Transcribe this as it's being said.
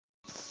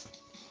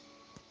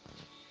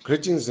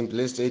Greetings and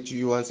blessed day to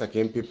you once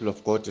again, people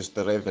of God. It's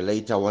the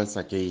Revelator once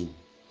again,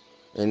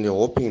 and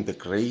hoping the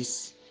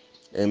grace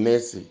and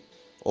mercy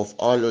of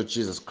our Lord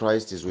Jesus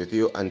Christ is with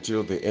you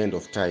until the end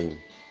of time.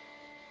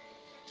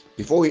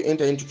 Before we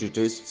enter into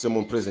today's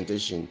sermon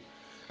presentation,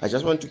 I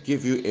just want to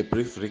give you a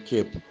brief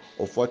recap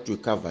of what we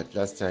covered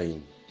last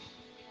time.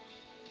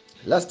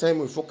 Last time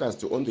we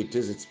focused on the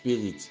desert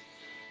spirit,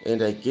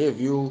 and I gave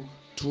you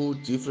two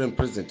different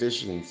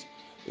presentations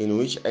in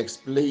which I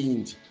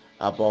explained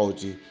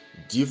about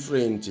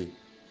different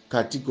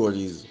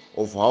categories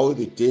of how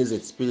the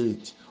desert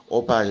spirit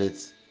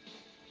operates.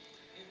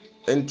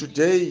 And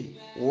today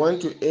we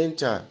want to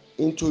enter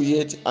into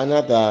yet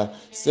another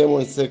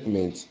sermon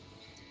segment.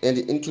 And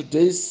in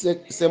today's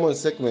sermon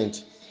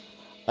segment,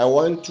 I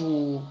want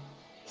to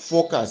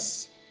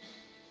focus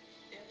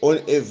on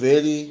a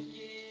very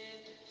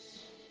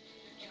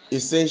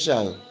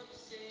essential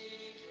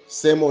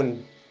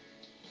sermon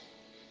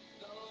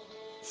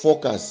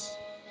focus.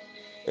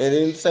 And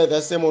inside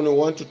that sermon, we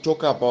want to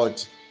talk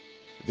about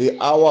the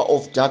hour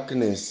of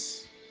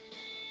darkness.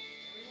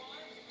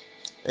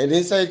 And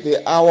inside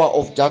the hour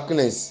of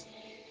darkness,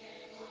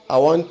 I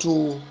want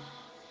to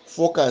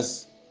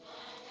focus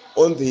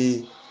on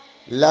the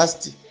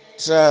last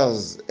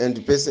trials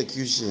and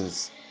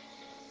persecutions.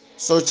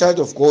 So, child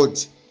of God,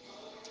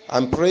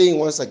 I'm praying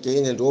once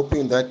again and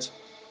hoping that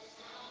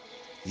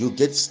you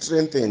get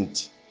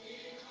strengthened,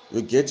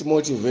 you get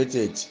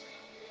motivated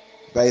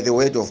by the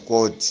word of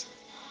God.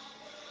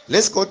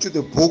 Let's go to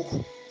the book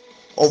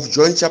of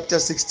John chapter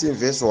 16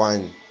 verse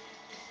 1.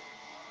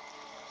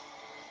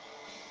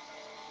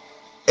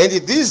 And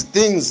these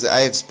things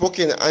I have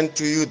spoken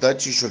unto you,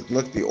 that you should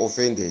not be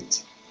offended.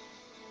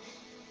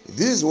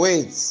 These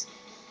words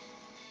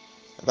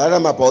that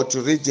I'm about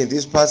to read in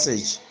this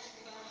passage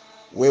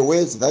were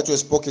words that were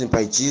spoken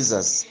by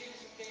Jesus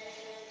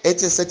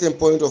at a certain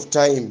point of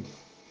time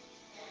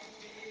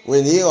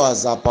when he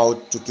was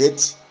about to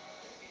get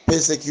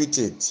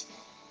persecuted,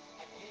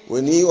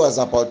 when he was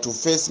about to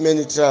face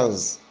many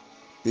trials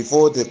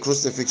before the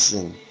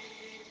crucifixion.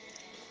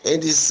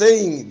 And he's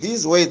saying,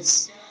 these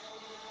words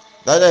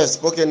that I have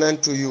spoken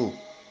unto you,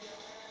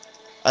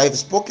 I have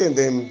spoken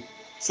them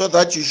so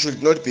that you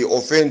should not be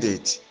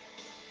offended.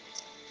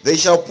 They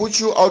shall put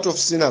you out of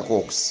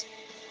synagogues.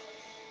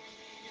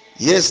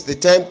 Yes, the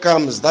time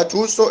comes that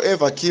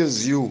whosoever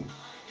kills you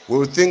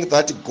will think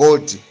that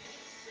God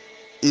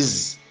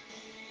is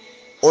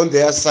on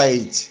their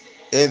side,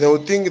 and they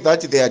will think that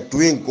they are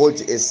doing God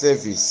a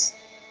service.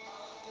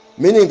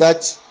 Meaning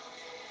that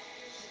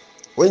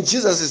when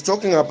Jesus is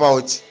talking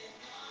about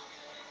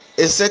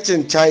a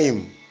certain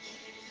time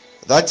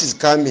that is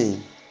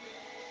coming,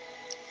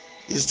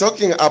 he's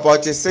talking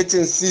about a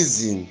certain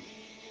season,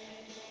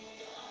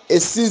 a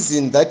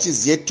season that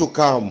is yet to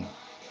come,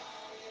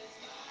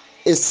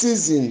 a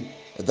season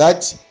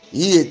that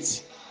he had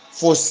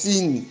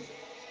foreseen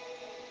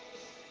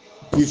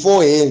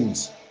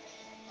beforehand,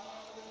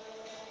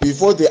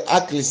 before the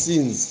ugly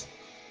scenes,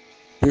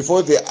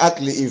 before the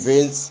ugly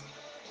events.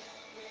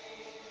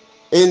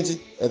 And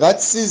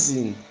that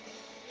season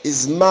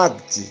is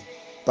marked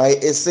by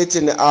a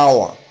certain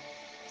hour.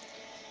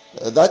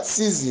 That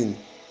season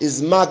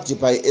is marked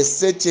by a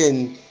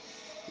certain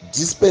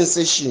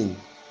dispensation,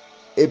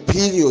 a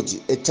period,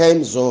 a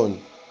time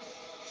zone.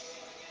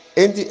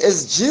 And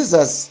as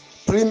Jesus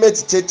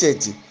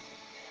premeditated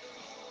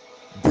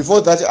before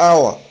that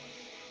hour,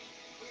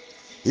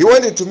 he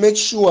wanted to make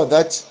sure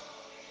that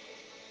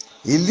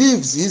he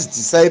leaves his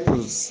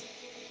disciples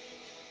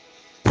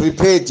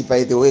prepared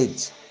by the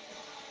word.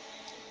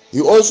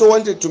 He also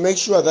wanted to make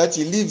sure that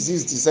he leaves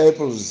his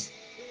disciples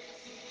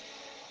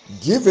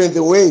given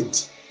the word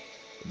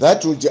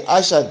that would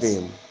usher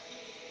them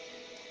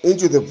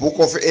into the book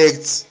of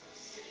Acts.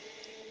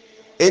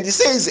 And he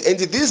says, and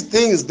these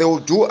things they will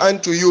do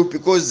unto you,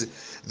 because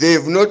they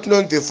have not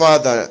known the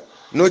Father,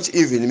 not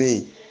even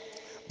me.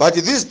 But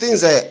these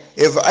things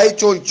have I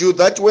told you,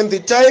 that when the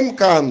time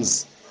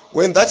comes,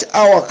 when that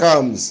hour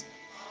comes,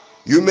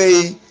 you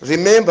may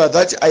remember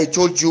that I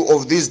told you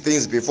of these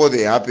things before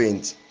they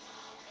happened.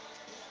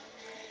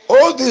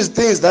 All these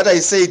things that I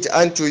said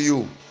unto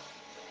you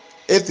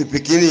at the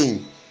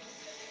beginning,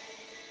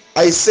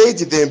 I said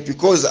them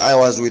because I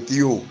was with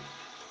you.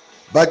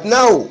 But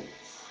now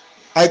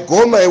I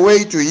go my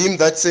way to him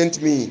that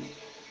sent me,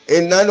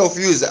 and none of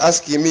you is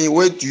asking me,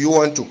 where do you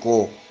want to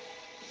go?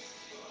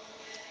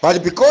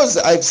 But because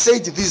I've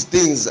said these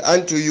things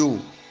unto you,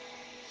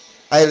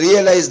 I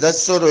realize that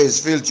sorrow has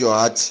filled your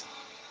heart.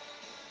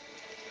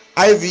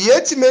 I've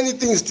yet many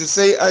things to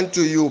say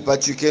unto you,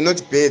 but you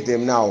cannot bear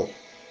them now.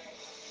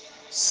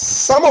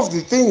 Some of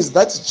the things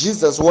that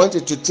Jesus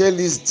wanted to tell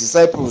his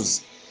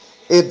disciples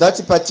at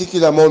that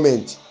particular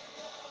moment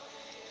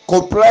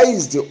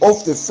comprised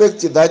of the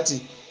fact that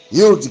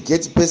he would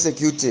get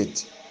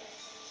persecuted.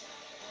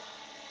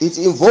 It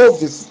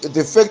involved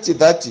the fact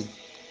that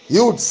he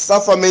would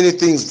suffer many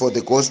things for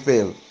the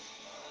gospel.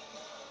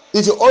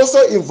 It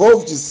also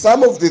involved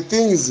some of the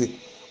things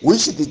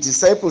which the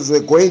disciples were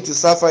going to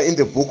suffer in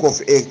the book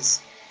of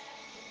Acts.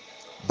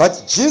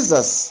 But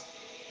Jesus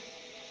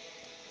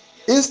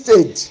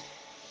Instead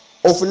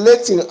of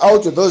letting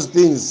out those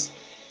things,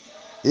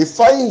 he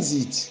finds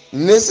it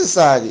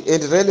necessary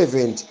and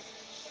relevant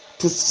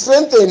to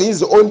strengthen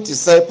his own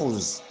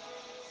disciples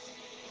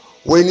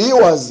when he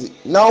was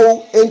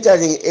now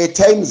entering a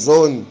time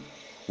zone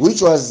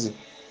which was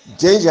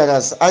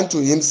dangerous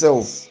unto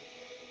himself,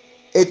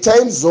 a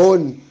time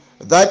zone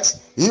that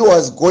he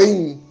was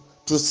going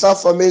to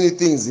suffer many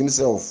things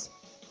himself.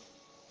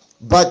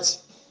 But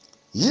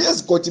he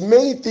has got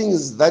many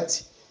things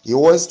that he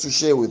wants to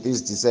share with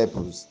his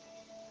disciples,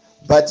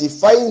 but he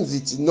finds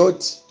it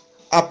not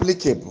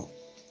applicable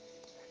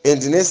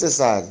and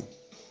necessary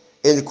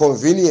and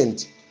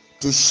convenient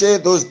to share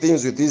those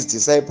things with his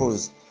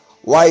disciples.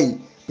 Why?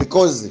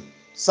 Because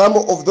some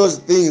of those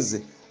things,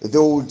 they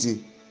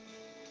would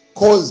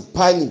cause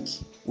panic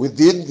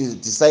within the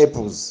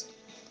disciples.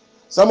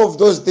 Some of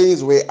those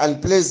things were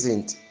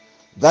unpleasant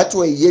that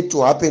were yet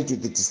to happen to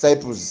the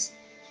disciples.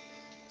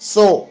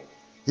 So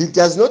he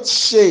does not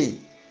share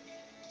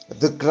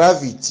the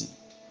gravity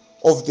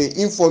of the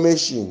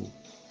information.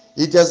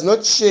 He does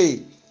not share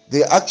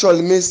the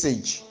actual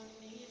message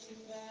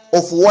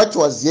of what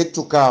was yet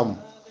to come.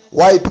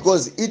 Why?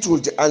 Because it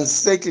would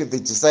unsettle the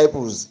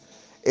disciples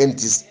and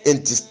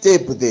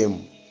disturb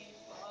them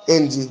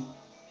and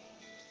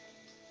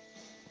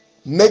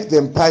make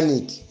them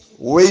panic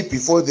way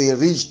before they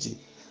reached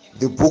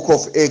the book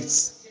of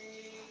Acts.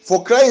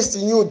 For Christ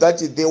knew that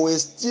there were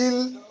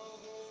still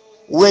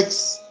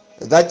works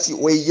that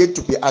were yet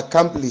to be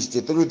accomplished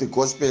through the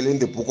gospel in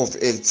the book of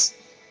Acts.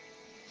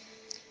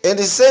 And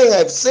he's saying,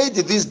 I've said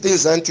these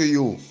things unto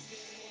you,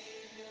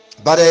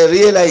 but I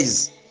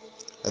realize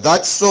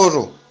that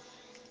sorrow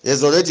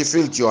has already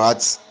filled your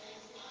hearts.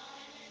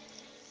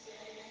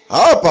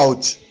 How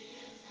about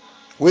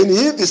when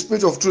he, the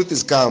Spirit of truth,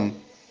 is come,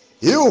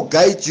 he will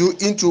guide you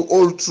into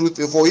all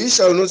truth, for he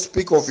shall not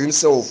speak of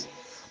himself,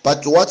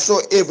 but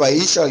whatsoever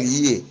he shall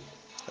hear,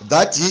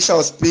 that he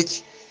shall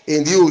speak,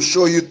 and he will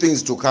show you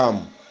things to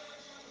come.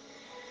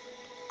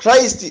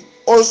 Christ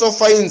also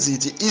finds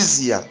it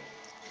easier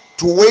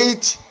to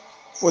wait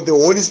for the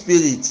Holy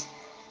Spirit,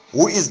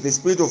 who is the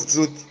Spirit of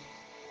truth,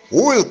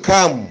 who will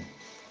come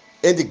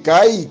and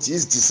guide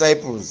his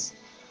disciples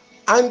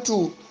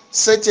unto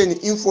certain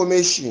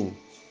information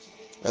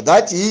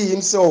that he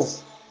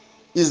himself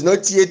is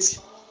not yet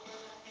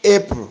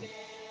able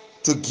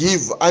to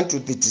give unto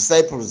the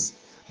disciples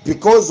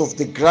because of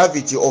the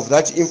gravity of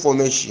that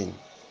information.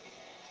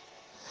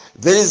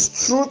 There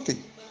is truth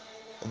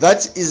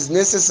that is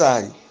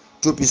necessary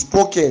to be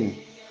spoken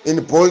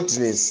in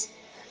boldness,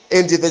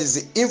 and there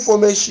is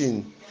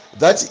information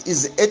that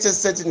is at a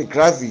certain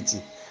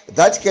gravity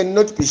that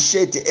cannot be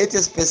shared at a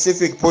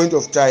specific point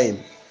of time,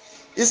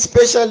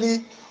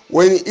 especially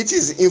when it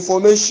is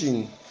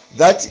information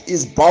that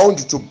is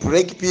bound to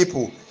break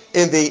people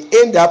and they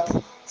end up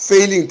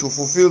failing to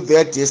fulfill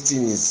their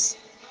destinies.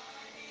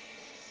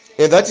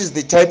 And that is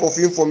the type of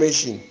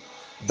information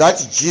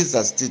that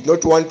Jesus did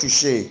not want to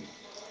share.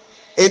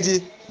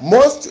 And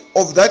most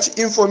of that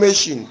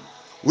information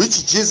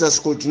which Jesus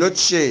could not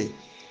share,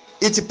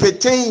 it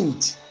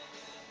pertained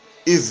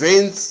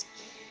events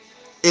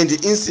and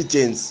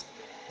incidents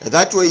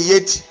that were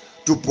yet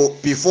to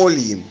befall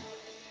him.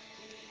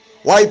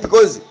 Why?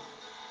 Because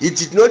he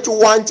did not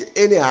want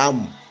any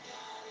harm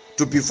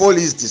to befall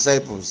his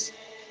disciples.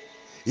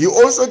 He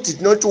also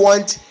did not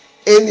want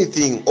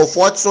anything of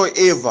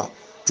whatsoever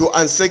to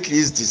unsettle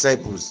his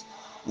disciples.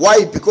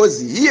 Why? Because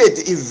he had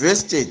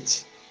invested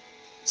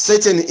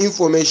certain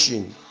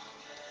information.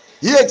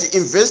 He had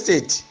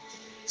invested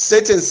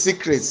certain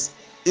secrets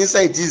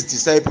inside his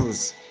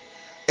disciples.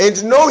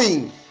 And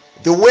knowing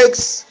the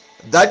works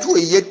that were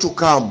yet to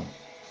come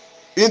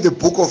in the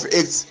book of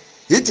Acts,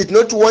 he did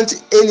not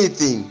want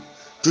anything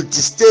to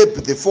disturb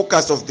the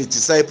focus of the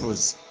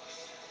disciples.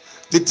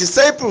 The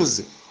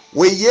disciples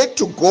were yet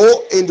to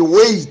go and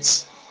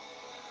wait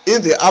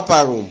in the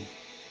upper room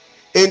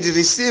and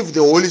receive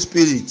the Holy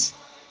Spirit.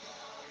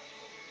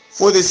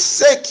 For the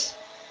sake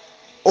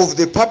of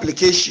the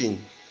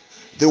publication,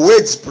 the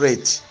word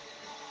spread.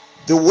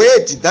 The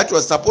word that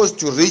was supposed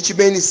to reach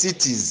many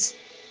cities,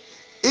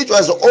 it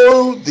was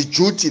all the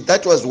duty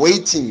that was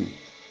waiting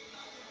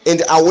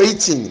and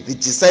awaiting the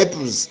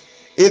disciples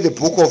in the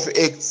book of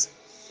Acts.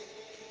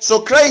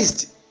 So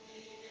Christ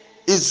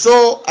is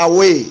so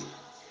aware,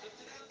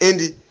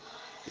 and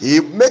he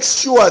makes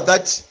sure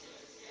that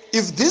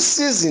if this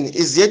season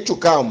is yet to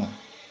come,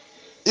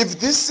 if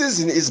this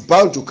season is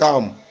bound to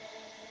come,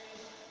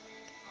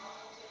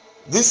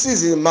 this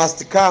season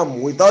must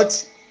come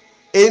without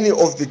any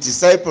of the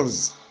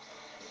disciples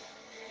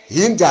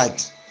hindered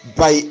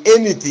by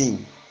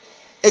anything,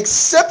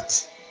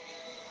 except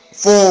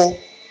for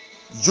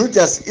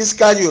Judas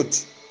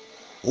Iscariot,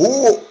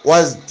 who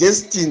was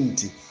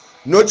destined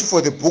not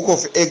for the book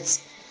of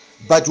Acts,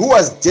 but who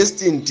was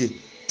destined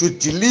to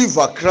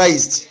deliver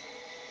Christ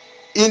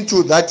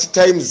into that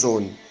time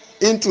zone,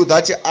 into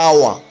that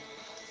hour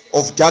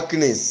of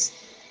darkness.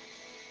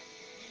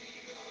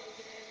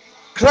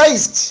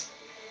 Christ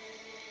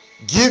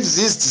gives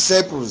his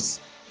disciples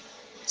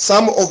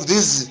some of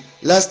these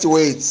last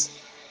words,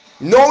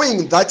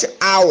 knowing that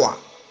hour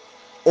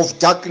of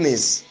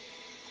darkness,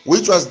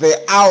 which was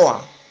the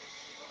hour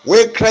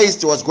where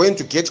Christ was going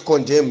to get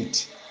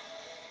condemned,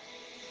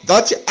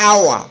 that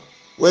hour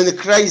when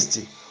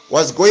Christ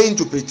was going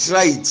to be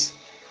tried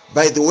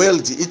by the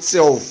world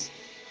itself,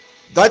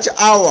 that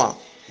hour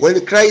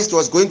when Christ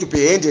was going to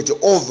be handed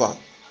over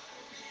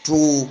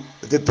to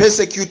the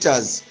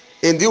persecutors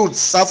and he would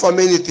suffer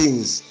many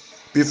things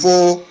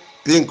before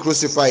being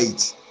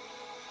crucified.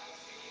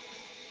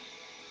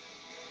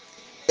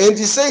 And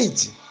he said,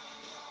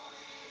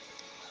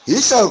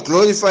 he shall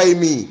glorify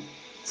me,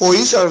 for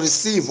he shall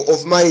receive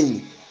of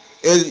mine,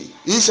 and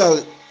he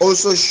shall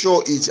also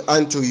show it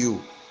unto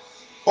you.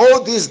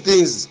 All these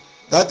things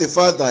that the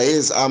Father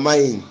has are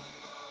mine.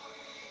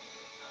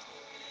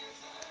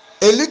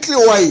 A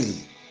little while,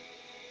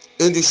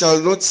 and you shall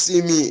not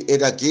see me,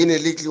 and again a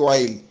little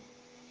while,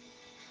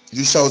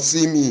 you shall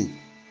see me,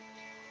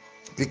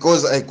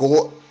 because I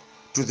go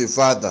to the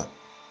Father.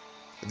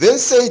 Then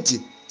said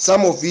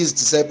some of his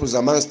disciples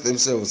amongst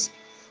themselves,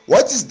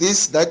 what is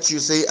this that you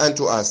say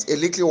unto us? A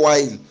little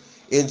while,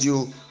 and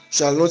you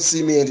shall not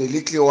see me, and a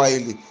little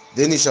while,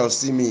 then you shall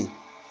see me,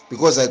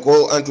 because I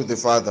go unto the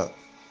Father.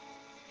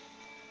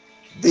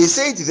 They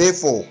said,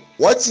 therefore,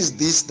 what is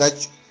this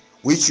that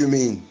which you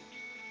mean?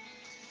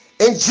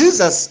 And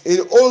Jesus,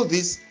 in all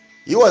this,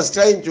 he was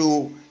trying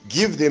to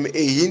give them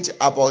a hint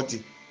about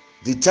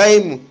the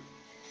time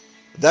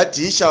that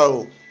he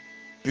shall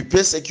be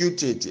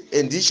persecuted,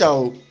 and he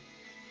shall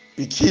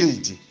be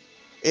killed,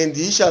 and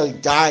he shall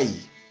die,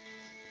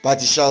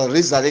 but he shall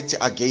resurrect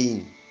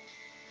again.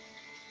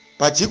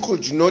 But he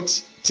could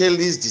not tell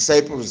his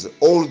disciples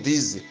all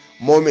these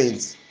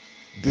moments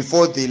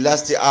before the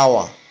last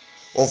hour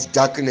of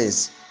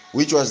darkness,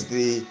 which was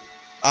the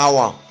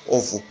hour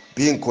of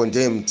being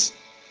condemned.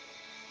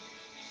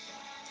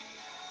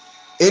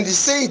 And he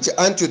said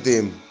unto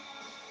them,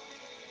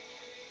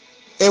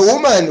 a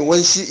woman,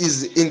 when she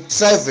is in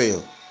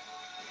travail,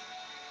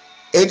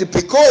 and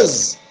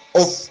because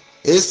of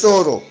her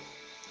sorrow,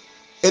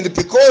 and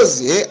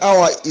because her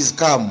hour is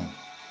come,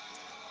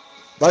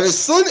 but as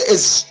soon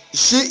as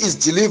she is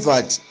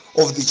delivered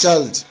of the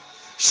child,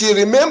 she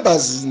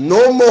remembers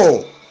no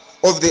more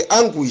of the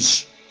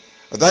anguish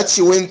that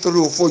she went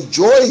through for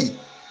joy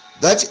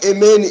that a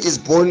man is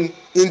born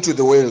into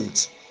the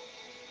world.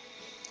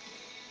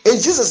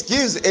 And Jesus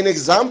gives an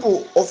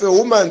example of a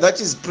woman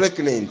that is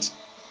pregnant,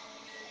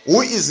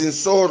 who is in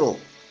sorrow,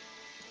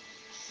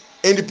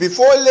 and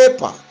before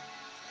labor,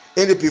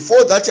 and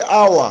before that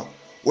hour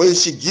when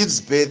she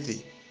gives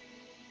birth,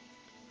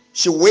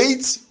 she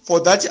waits for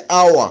that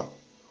hour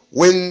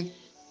when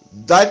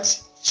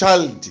that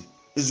child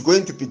is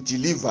going to be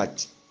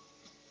delivered.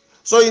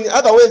 So in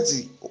other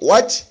words,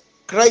 what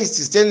Christ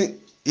is telling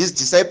his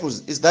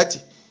disciples is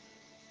that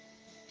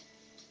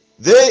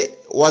there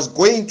was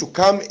going to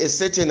come a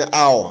certain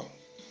hour,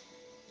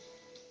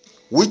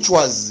 which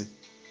was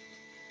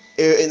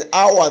an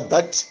hour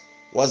that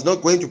was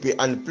not going to be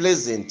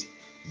unpleasant,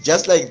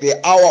 just like the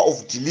hour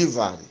of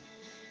delivery,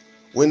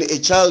 when a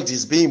child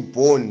is being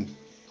born,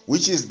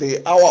 which is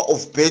the hour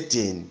of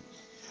burden,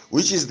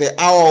 which is the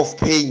hour of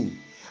pain.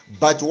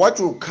 But what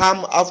will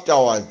come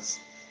afterwards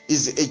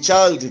is a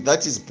child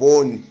that is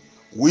born,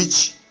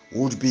 which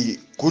would be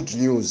good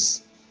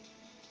news.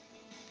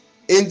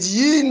 And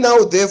ye now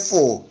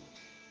therefore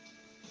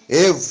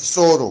have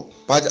sorrow,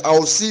 but I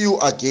will see you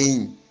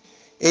again,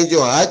 and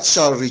your heart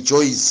shall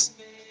rejoice,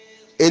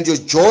 and your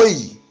joy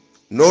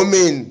no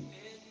man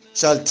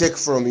shall take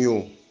from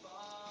you.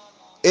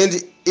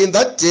 And in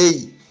that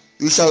day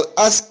you shall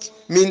ask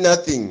me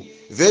nothing.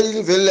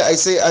 Verily, verily, I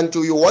say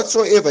unto you,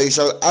 whatsoever you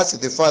shall ask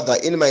the Father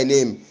in my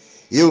name,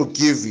 he will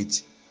give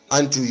it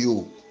unto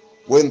you,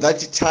 when that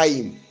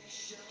time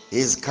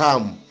is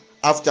come,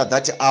 after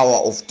that hour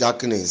of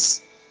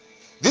darkness.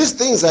 These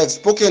things I have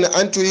spoken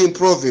unto you in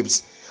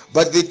Proverbs,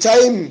 but the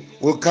time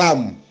will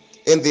come,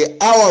 and the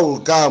hour will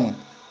come,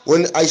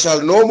 when I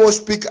shall no more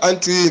speak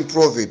unto you in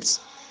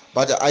Proverbs,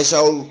 but I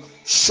shall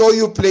show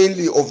you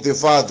plainly of the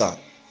Father.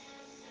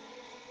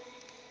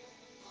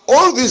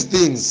 All these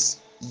things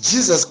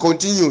Jesus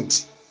continued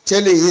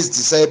telling his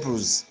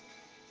disciples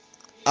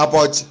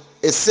about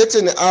a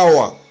certain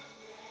hour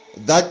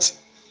that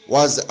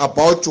was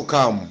about to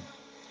come,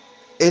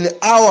 an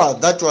hour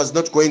that was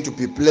not going to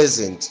be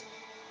pleasant.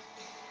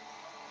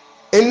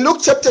 In Luke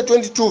chapter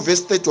 22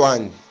 verse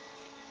 31,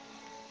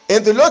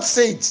 and the Lord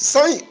said,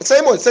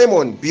 Simon,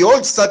 Simon,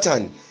 behold,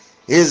 Satan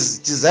has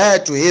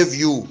desired to have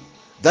you,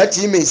 that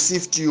he may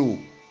sift you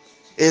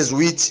as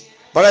wheat,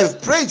 but I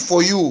have prayed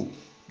for you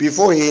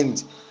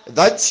beforehand,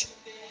 that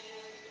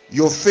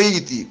your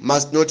faith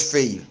must not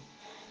fail.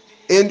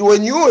 And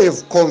when you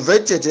have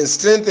converted and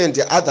strengthened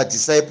the other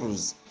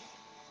disciples,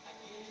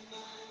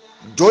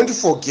 don't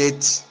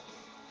forget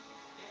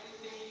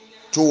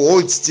to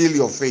hold still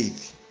your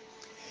faith.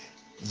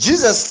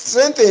 Jesus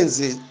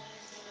strengthens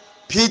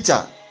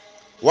Peter.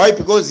 Why?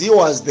 Because he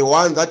was the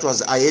one that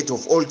was ahead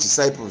of all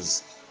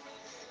disciples.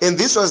 And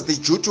this was the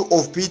duty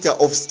of Peter,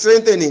 of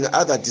strengthening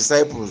other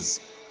disciples.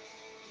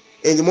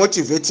 and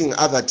motivating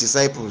other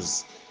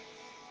disciples.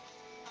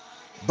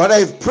 But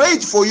I've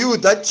prayed for you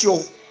that your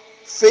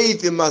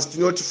faith must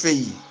not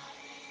fail.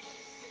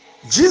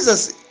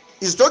 Jesus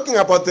is talking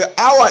about the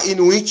hour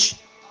in which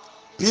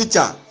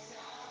Peter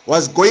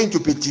was going to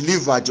be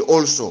delivered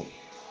also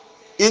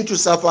into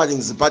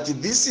sufferings, but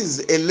this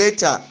is a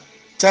later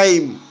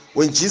time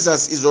when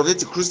Jesus is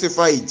already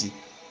crucified,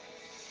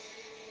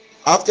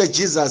 after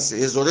Jesus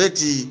has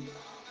already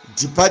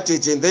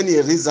departed, and then he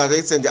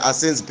resurrects and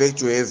ascends back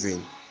to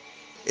heaven.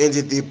 And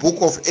the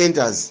book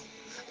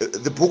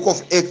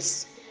of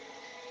Acts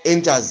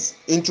enters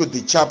into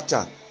the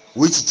chapter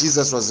which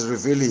Jesus was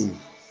revealing.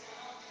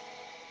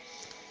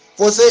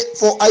 For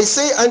I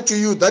say unto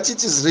you that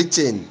it is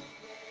written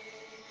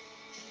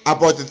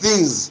about the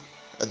things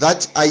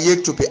that are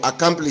yet to be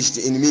accomplished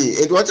in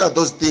me. And what are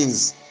those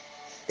things?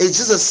 And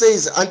Jesus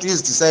says unto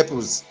his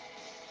disciples,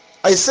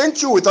 I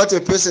sent you without a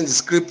person,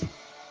 scrip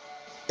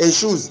and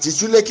shoes.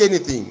 Did you lack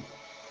anything?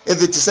 And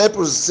the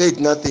disciples said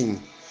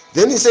nothing.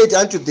 Then he said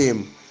unto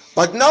them,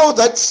 but now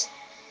that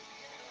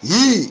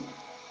he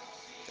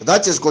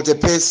that has got a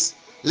purse,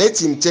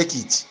 let him take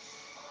it.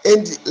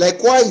 And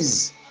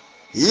likewise,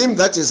 him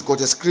that has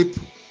got a scrip.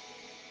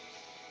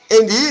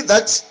 And he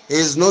that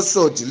has no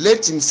sword,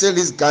 let him sell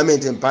his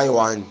garment and buy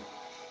one.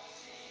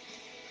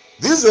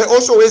 These were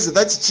also ways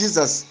that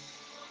Jesus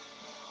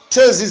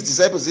tells his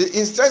disciples, he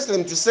instructs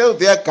them to sell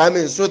their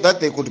garments so that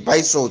they could buy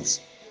swords.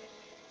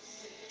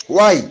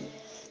 Why?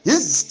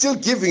 He's still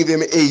giving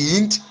them a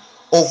hint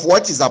of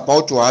what is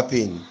about to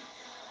happen,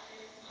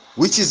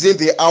 which is in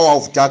the hour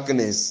of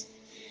darkness,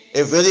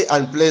 a very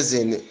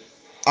unpleasant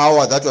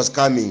hour that was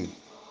coming.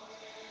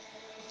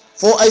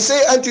 For I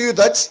say unto you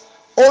that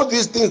all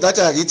these things that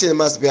are written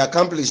must be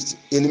accomplished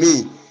in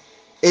me.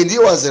 And he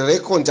was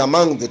reckoned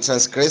among the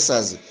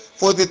transgressors.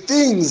 For the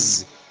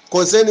things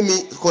concerning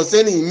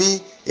me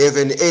have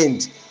an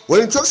end.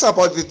 When he talks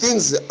about the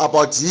things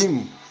about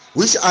him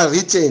which are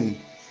written,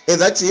 and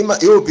that he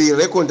will be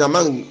reckoned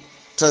among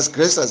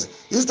transgressors,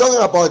 he's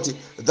talking about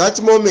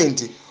that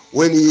moment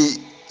when he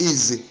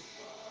is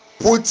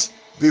put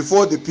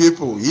before the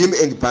people, him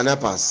and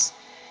Barnabas.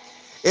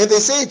 And they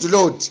said,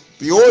 Lord,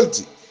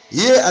 behold,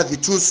 here are the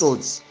two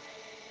swords.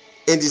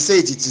 And he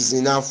said, it is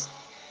enough.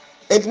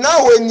 And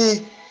now when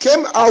he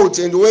came out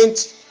and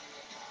went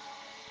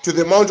to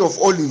the Mount of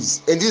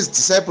Olives, and his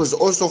disciples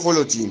also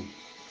followed him.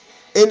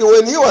 And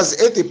when he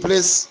was at the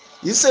place,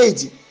 he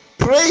said,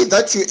 pray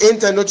that you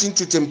enter not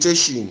into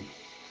temptation.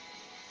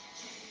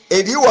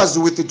 And he was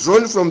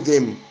withdrawn from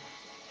them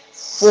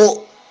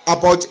for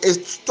about a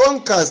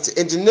stone cast,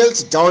 and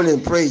knelt down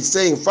and prayed,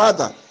 saying,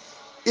 Father,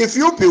 if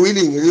you be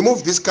willing,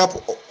 remove this cup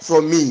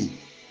from me,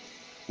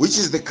 which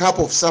is the cup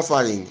of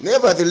suffering.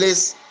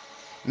 Nevertheless,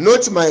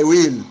 not my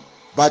will,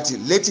 but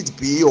let it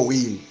be your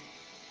will.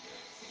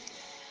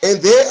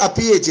 And there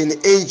appeared an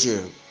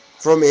angel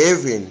from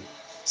heaven,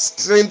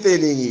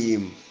 strengthening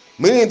him,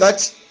 meaning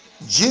that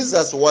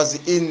Jesus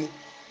was in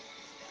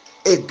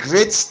a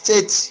great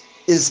state,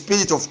 in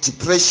spirit of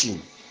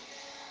depression.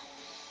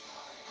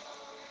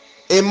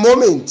 A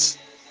moment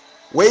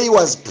where he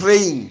was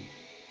praying,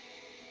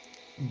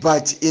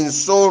 but in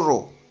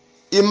sorrow,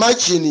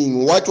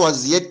 imagining what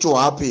was yet to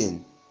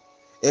happen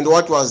and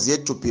what was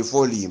yet to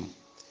befall him.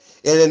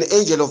 And an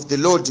angel of the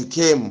Lord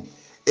came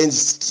and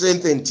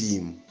strengthened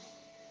him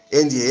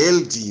and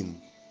held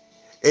him.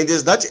 And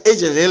as that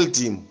angel held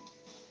him,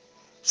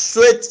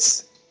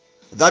 sweat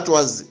that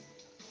was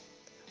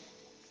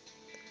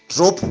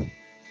drop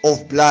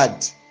of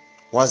blood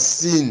was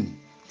seen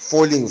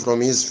falling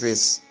from his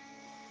face.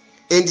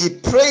 And he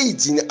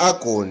prayed in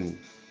agony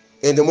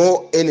and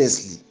more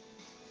earnestly,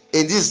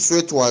 and his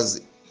sweat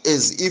was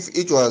as if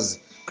it was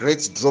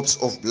great drops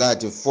of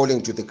blood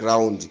falling to the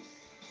ground,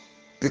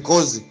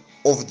 because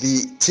of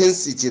the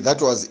tensity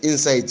that was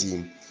inside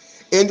him.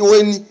 And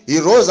when he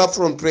rose up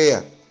from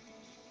prayer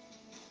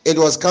and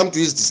was come to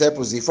his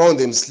disciples, he found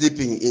them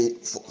sleeping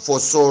for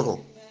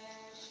sorrow.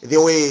 They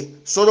were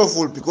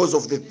sorrowful because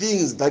of the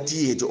things that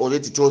he had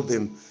already told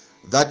them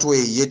that were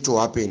yet to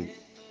happen.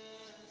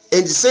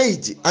 And he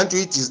said unto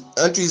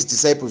his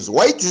disciples,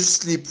 why do you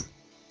sleep?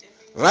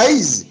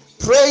 Rise,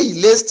 pray,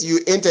 lest you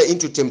enter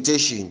into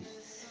temptation.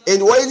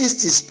 And while he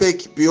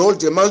spake,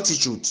 behold, a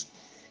multitude,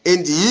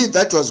 and he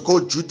that was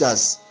called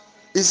Judas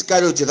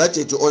Iscariot, that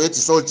had already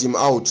sold him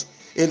out,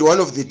 and one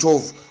of the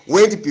 12,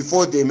 went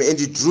before them, and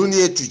he drew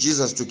near to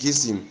Jesus to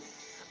kiss him.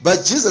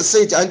 But Jesus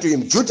said unto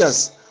him,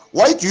 Judas,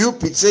 why do you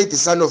betray the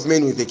Son of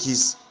Man with a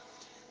kiss?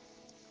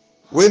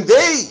 When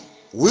they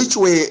which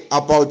were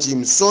about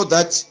him saw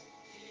that,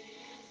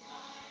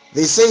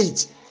 they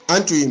said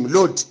unto him,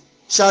 Lord,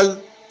 shall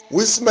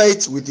we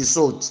smite with the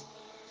sword?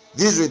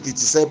 These were the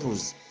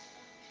disciples.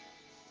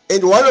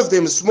 And one of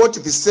them smote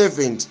the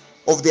servant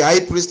of the high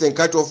priest and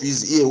cut off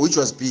his ear, which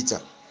was Peter,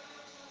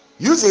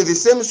 using the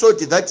same sword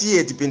that he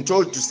had been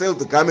told to sell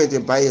the garment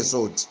and buy a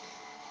sword.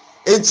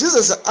 And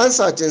Jesus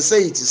answered and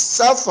said,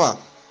 suffer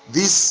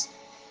this.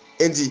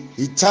 And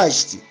he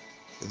touched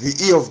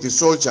the ear of the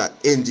soldier,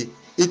 and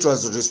it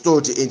was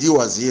restored, and he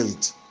was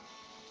healed.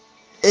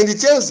 And he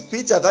tells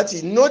Peter that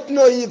not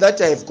know ye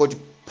that I have got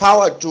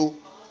power to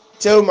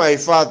tell my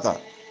Father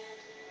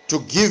to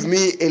give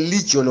me a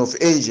legion of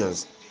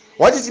angels.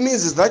 What it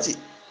means is that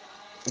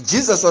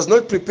Jesus was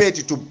not prepared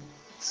to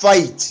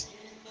fight.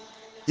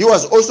 He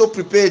was also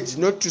prepared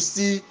not to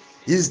see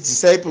his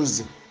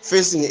disciples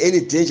facing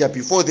any danger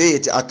before they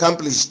had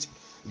accomplished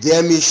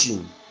their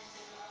mission.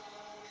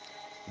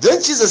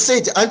 Then Jesus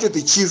said unto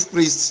the chief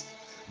priests,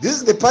 this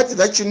is the part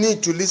that you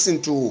need to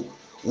listen to,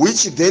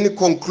 which then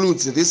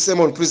concludes this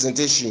sermon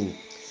presentation.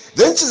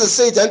 Then Jesus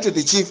said unto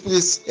the chief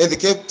priests and the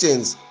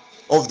captains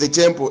of the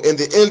temple and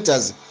the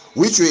elders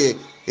which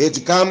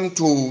had come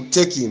to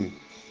take him,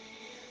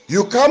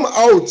 you come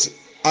out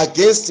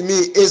against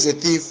me as a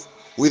thief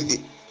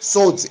with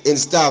swords and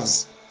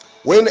staves.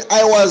 When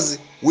I was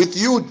with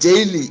you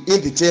daily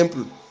in the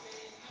temple,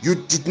 you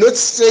did not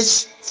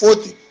stretch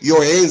forth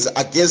your hands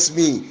against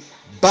me,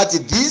 but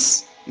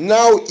this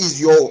now is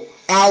your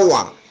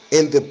hour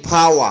and the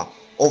power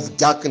of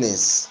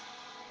darkness.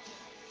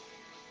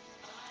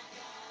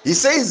 He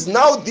says,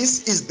 now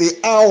this is the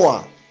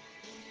hour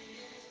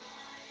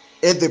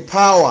and the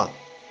power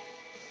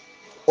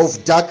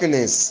of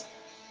darkness.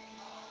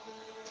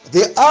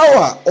 The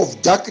hour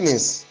of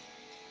darkness,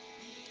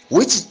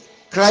 which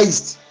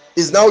Christ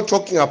is now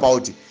talking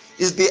about,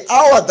 is the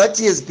hour that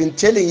he has been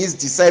telling his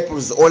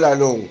disciples all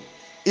along.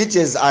 It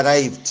has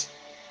arrived.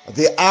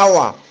 The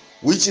hour,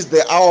 which is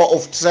the hour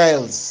of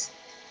trials,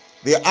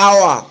 the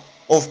hour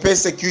of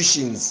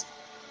persecutions,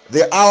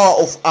 the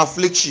hour of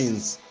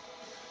afflictions.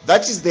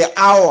 That is the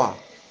hour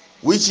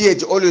which he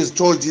had always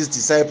told his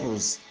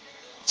disciples.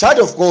 Child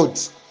of God,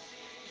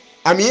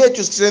 I'm here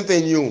to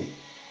strengthen you.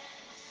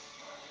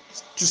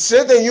 To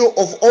strengthen you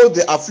of all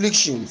the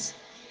afflictions,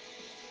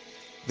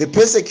 the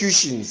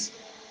persecutions,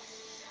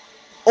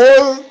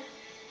 all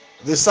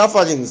the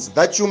sufferings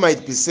that you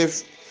might be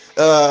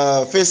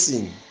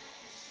facing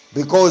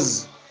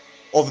because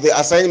of the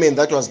assignment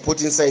that was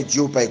put inside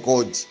you by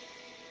God.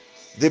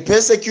 The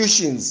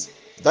persecutions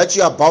that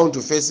you are bound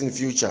to face in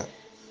future,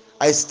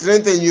 I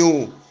strengthen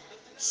you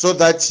so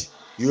that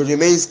you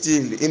remain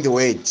still in the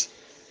word,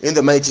 in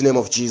the mighty name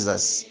of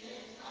Jesus.